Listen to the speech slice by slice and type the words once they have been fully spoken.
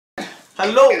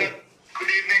Hello. Good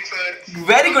evening sir.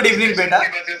 Very good evening बेटा। की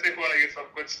वजह से हुआ ये सब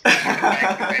कुछ।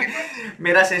 Thank you very much.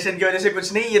 मेरा सेशन की वजह से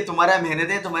कुछ नहीं, ये तुम्हारा मेहनत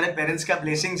है, तुम्हारे पेरेंट्स का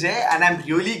ब्लेसिंग्स है, and I am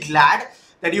really glad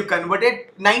that you converted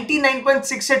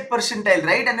 99.68 percentile,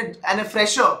 right? And a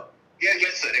fresher. Yeah,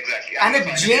 yes sir, exactly. And a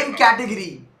GEM category.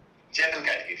 General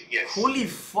category, yes. Holy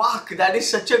fuck, that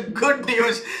is such a good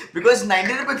news because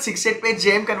 99.68 पे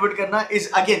GEM convert करना is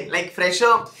again like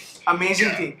fresher,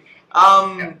 amazing thing.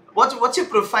 What's your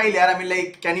profile, yaar? I mean,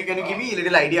 like, can you give me a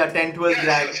little idea? 10, 12 Yeah,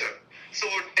 grad. sure.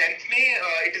 So 10th में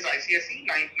it is ICSE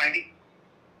 90.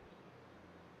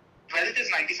 12th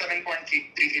is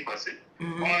 97.33%.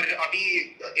 और अभी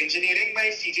engineering में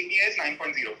CGPA is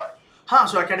 9.05. हाँ,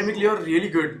 so academically you're really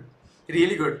good,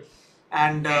 really good.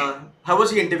 And how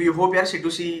was the interview? Hope yaar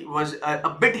C2C was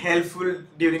a bit helpful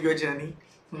during your journey.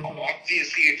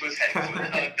 Obviously, it was helpful.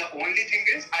 The only thing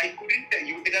is, I couldn't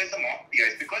utilize the mock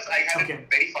PIs because I had a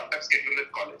very fucked up schedule with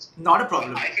college. Not a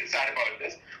problem. I feel sad about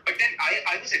this. But then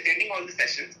I was attending all the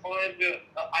sessions. और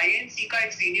IIM का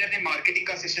एक senior ने marketing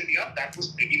का session दिया. That was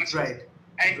pretty much right.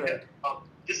 And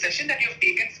the session that you have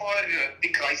taken for the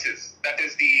crisis, that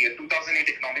is the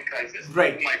 2008 economic crisis.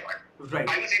 Right. Oh my God.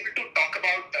 Right. I was able to talk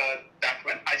about that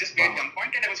one. I just made one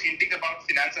point and I was hinting about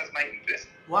finance as my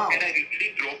interest. Wow. And I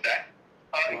really drove that.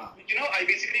 You know, I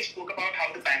basically spoke about how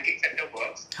the banking sector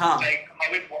works, like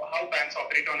how banks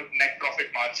operate on a net profit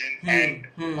margin and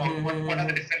what are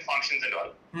the different functions and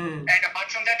all. And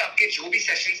apart from that, आपके जो भी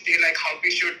sessions थे, like how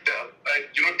we should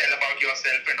tell about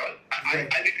yourself and all. I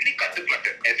literally cut the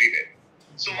clutter everywhere.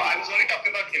 So I was only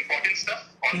talking about important stuff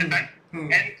all the time,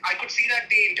 and I could see that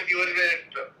the interviewers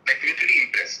were like literally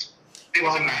impressed. There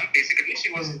was a ma'am, basically, she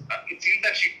was, it seems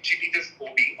that she teaches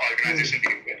OB, organization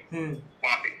behavior,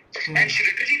 and she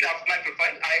literally loved my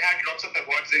profile. I had lots of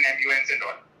awards in MUNs and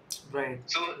all. Right.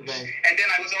 So, and then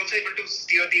I was also able to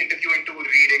steer the interview into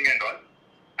reading and all.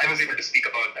 I was able to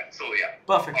speak about that. So, yeah.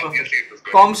 Perfect. Obviously, it was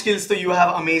good. Com skills, so you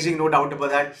have amazing, no doubt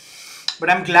about that. But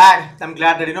I'm glad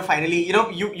that, finally,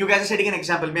 you guys are setting an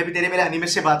example. Maybe तेरे मेरे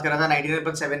animist से बात कर रहा था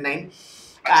 99.79.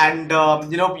 And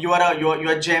you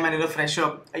are gem and fresher.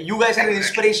 You guys are an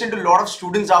inspiration to a lot of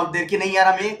students out there कि नहीं यार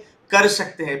हमें कर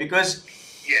सकते हैं because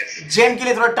gem के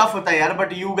लिए थोड़ा tough होता है यार,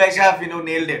 but you guys have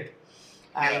nailed it.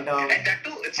 And that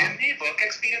too, gem में work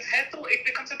experience है तो it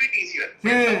becomes a bit easier.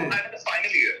 I'm in the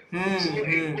final year, so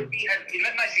it would be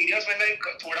even my seniors were like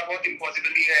थोड़ा बहुत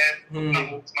impossible ही है, ना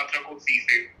हो मत रखो C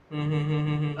से.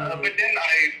 But then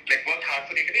I like worked hard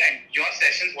for the interview and your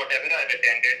sessions, whatever I've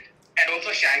attended. And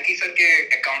also Shanky sir के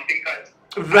accounting का.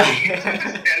 Right.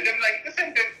 Just tell them like this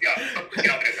and then सब कुछ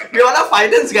याद रहता है. We all are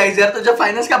finance guys यार, तो जब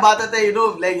finance का बात आता है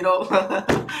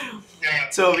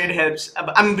so it helps.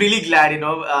 I'm really glad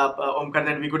Omkar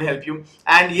that we could help you.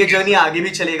 And ये journey आगे भी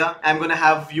चलेगा. I'm gonna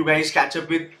have you guys catch up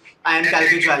with IIM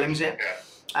Calcutta challenge है.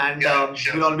 And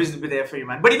we'll always be there for you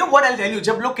man. But you know what I'll tell you,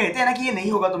 जब लोग कहते हैं ना कि ये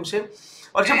नहीं होगा तुमसे,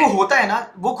 और जब वो होता है ना,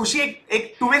 वो खुशी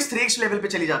एक 2x 3x लेवल पे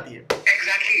चली जाती है.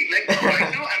 Exactly. Like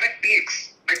right now I'm at peaks.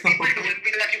 Like people told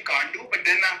me that you can't do, but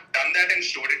then I've done that and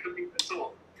showed it to people. So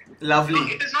lovely. No,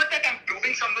 it is not that I'm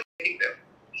proving someone anything.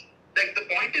 Like the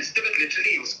point is still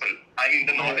literally useful. I mean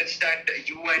the knowledge that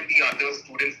you and the other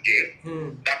students gave,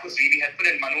 that was really helpful.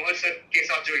 And Manohar sir के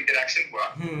साथ जो interaction हुआ,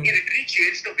 it literally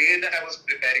changed the way that I was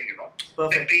preparing.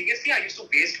 Perfect. Like previously I used to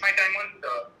waste my time on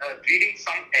reading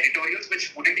some editorials which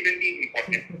wouldn't even be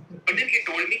important. But then he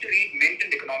told me to read Mint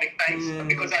and Economic Times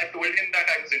because I told him that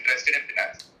I was interested in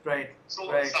finance. Right.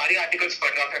 So सारे articles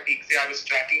पढ़ रहा था ठीक से. I was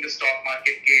tracking the stock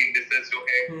market के indices जो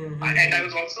है, and I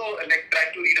was also like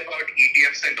trying to read about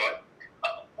ETFs and all.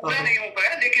 पूरा नहीं हो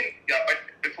पाया, लेकिन but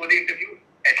before the interview,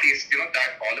 at least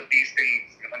that all of these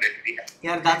things literally happened.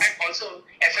 Yeah, that's. And also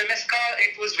FMS का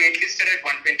it was waitlisted at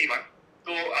 121.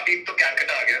 तो अभी तो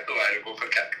Calcutta आ गया, तो I'll go for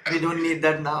Calcutta. We don't need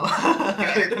that now.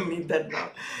 We don't need that now.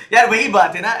 यार वही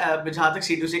बात है ना, जहाँ तक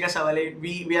C2C का सवाल है,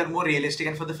 we are more realistic,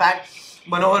 and for the fact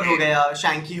Manohar हो गया,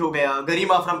 Shanky हो गया,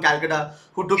 Garima from Calcutta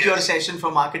who took your session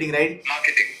for marketing, right?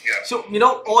 Marketing, yeah. So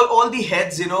all the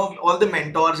heads, all the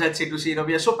mentors at C2C,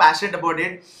 we are so passionate about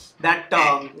it that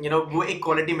वो एक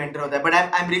quality mentor होता है. But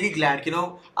I'm really glad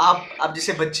आप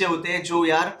जैसे बच्चे होते हैं जो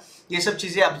यार ये सब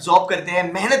चीजें absorb करते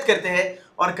हैं, मेहनत करते हैं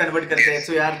और convert करते हैं.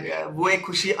 So यार वो एक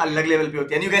खुशी अलग level पे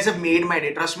होती है. And you guys have made my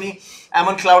day. Trust me, I'm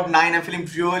on cloud 9. I'm feeling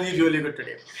really, really good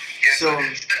today. Yes, so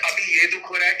अभी ये दुख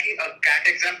हो रहा है कि CAT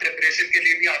एग्जाम प्रिपरेशन के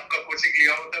लिए भी आपका कोचिंग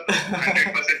लिया होता तो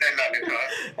 100% ला लेता.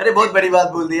 अरे बहुत बड़ी बात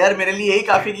बोल दी यार, मेरे लिए यही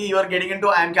काफी कि you are getting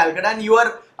into IIM Calcutta and you are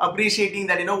appreciating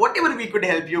that whatever we could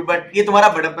help you, but ये तुम्हारा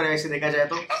बड़प्पन है ऐसे देखा जाए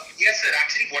तो. Yes sir,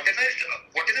 actually whatever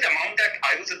amount that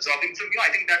I was absorbing from you, I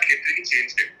think that literally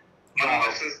changed it.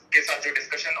 Manohar के साथ जो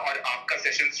discussion और आपका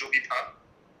sessions जो भी था,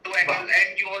 तो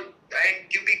and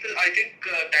you people, I think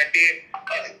that day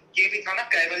ये भी था ना,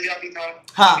 कैवलिया भी था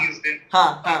उस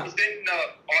दिन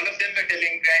all of them were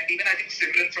telling, and even I think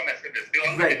Simran from SMS, they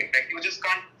all were telling that you just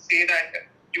can't say that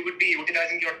you would be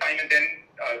utilizing your time and then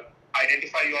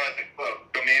identify your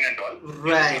domain and all.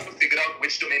 You just have to figure out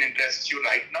which domain interests you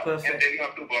right now, and then you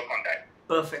have to work on that.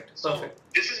 Perfect.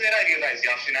 This is where I realized,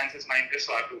 yeah, finance is my interest,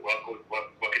 so I have to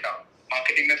work it out.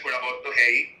 Marketing में थोड़ा बहुत तो है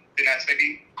ही, finance में भी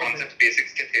concept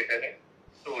basics के थे पहले,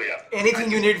 so yeah.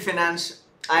 Anything you need finance,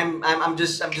 I'm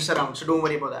just around, so don't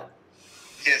worry about that.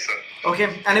 Yes, sir. Okay,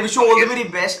 and I wish you all the very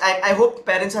best. I hope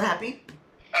parents are happy.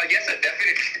 Yes, sir,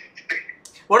 definitely.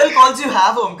 What all calls you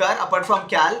have, Omkar, apart from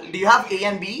Cal? Do you have A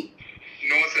and B?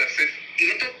 No, sir.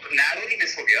 ये तो narrowly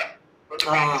miss हो गया. But the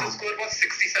composite score was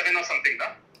 67 or something, na?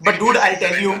 But dude, I'll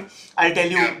tell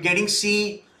you, getting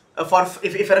C for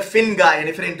if you're a Fin guy and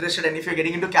if you're interested and if you're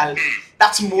getting into Cal,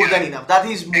 that's more than enough. That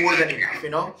is more than enough, you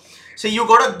know. So you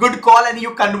got a good call and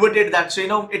you converted that. So you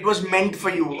know it was meant for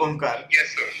you, Omkar.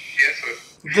 Yes, sir. Yes,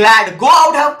 sir. Glad. Go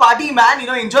out, have party, man. You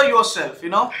know, enjoy yourself. You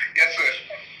know. Yes, sir.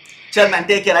 Chal, man,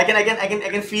 take care. I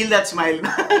can feel that smile.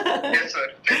 Yes,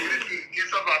 sir. Definitely.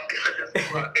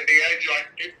 The day I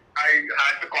joined it, I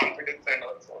had the confidence and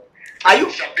also. Are you?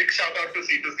 Big shout out to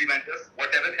C2C mentors,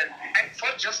 whatever. And for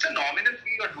just a nominal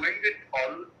fee, you're doing it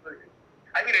all.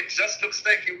 I mean, it just looks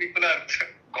like you people are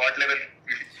God level.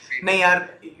 नहीं यार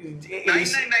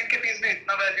 999 के fees में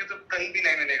इतना value तो कहीं भी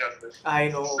नहीं मिलेगा सर. I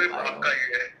know. सिर्फ आपका ही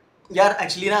है. यार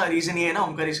एक्चुअली ना रीजन ये है ना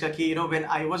ओमकार इसका कि when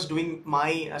I was doing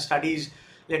my studies,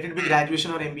 let it be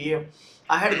graduation or MBA,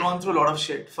 I had gone through a lot of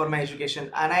shit for my education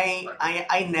and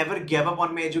I never gave up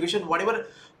on my education. Whatever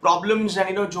problems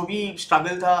and जो भी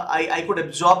struggle था, I could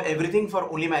absorb everything for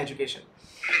only my education.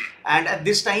 And at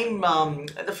this time,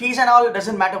 the fees and all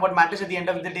doesn't matter. What matters at the end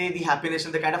of the day, the happiness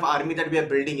and the kind of army that we are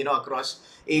building, across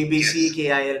A, B, C,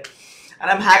 KIL. And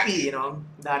I'm happy,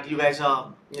 that you guys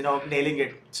are, nailing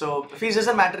it. So fees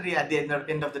doesn't matter at the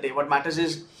end of the day. What matters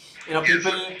is,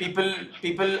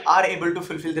 people are able to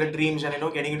fulfill their dreams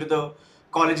and, getting into the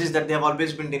colleges that they have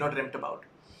always been, dreamt about.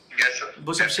 Yes, sir.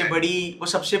 वो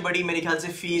सबसे बड़ी मेरे ख्याल से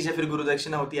fees या फिर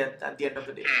गुरुदक्षिणा होती है at the end of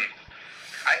the day.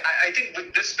 I think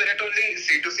with this spirit only,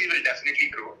 C2C will definitely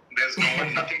grow. There's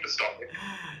nothing to stop it.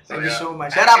 So, Thank you so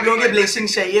much. यार आप लोगों के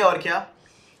blessings चाहिए और क्या?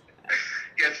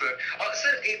 Yes, sir.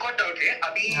 Sir, एक और doubt है.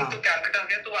 अभी तो Calcutta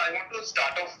गया तो I want to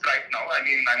start off right now. I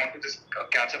mean, I want to just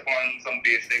catch up on some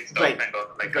basic stuff and all.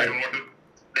 Like I don't want to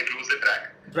lose the track.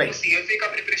 Right. So CFA का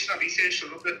preparation अभी से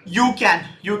शुरू कर.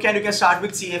 You can start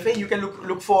with CFA. You can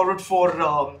look forward for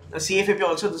CFA पे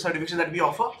also the certification that we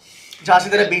offer. जहाँ से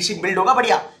तेरा basic build होगा, but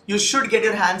yeah, you should get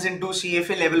your hands into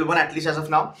CFA level 1 at least as of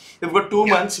now. You've got 2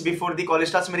 months before the college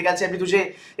starts. मेरे ख्याल से अभी तुझे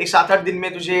एक 7-8 दिन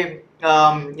में तुझे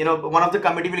one of the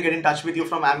committee will get in touch with you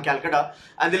from IIM Calcutta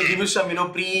and they'll give you some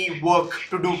pre-work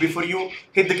to do before you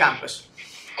hit the campus.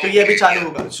 So ये अभी चालू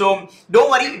होगा. So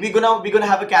don't worry, we're gonna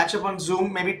have a catch up on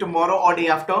Zoom maybe tomorrow or day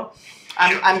after.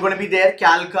 I'm gonna be there.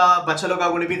 Cal का बच्चा लोग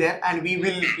are gonna be there and we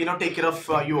will take care of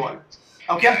you all.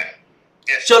 Okay.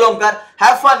 Yes. Chalo Omkar,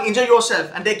 have fun, enjoy yourself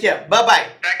and take care. Bye bye.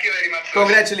 Thank you very much.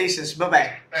 Congratulations. Bye bye.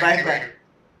 Bye bye.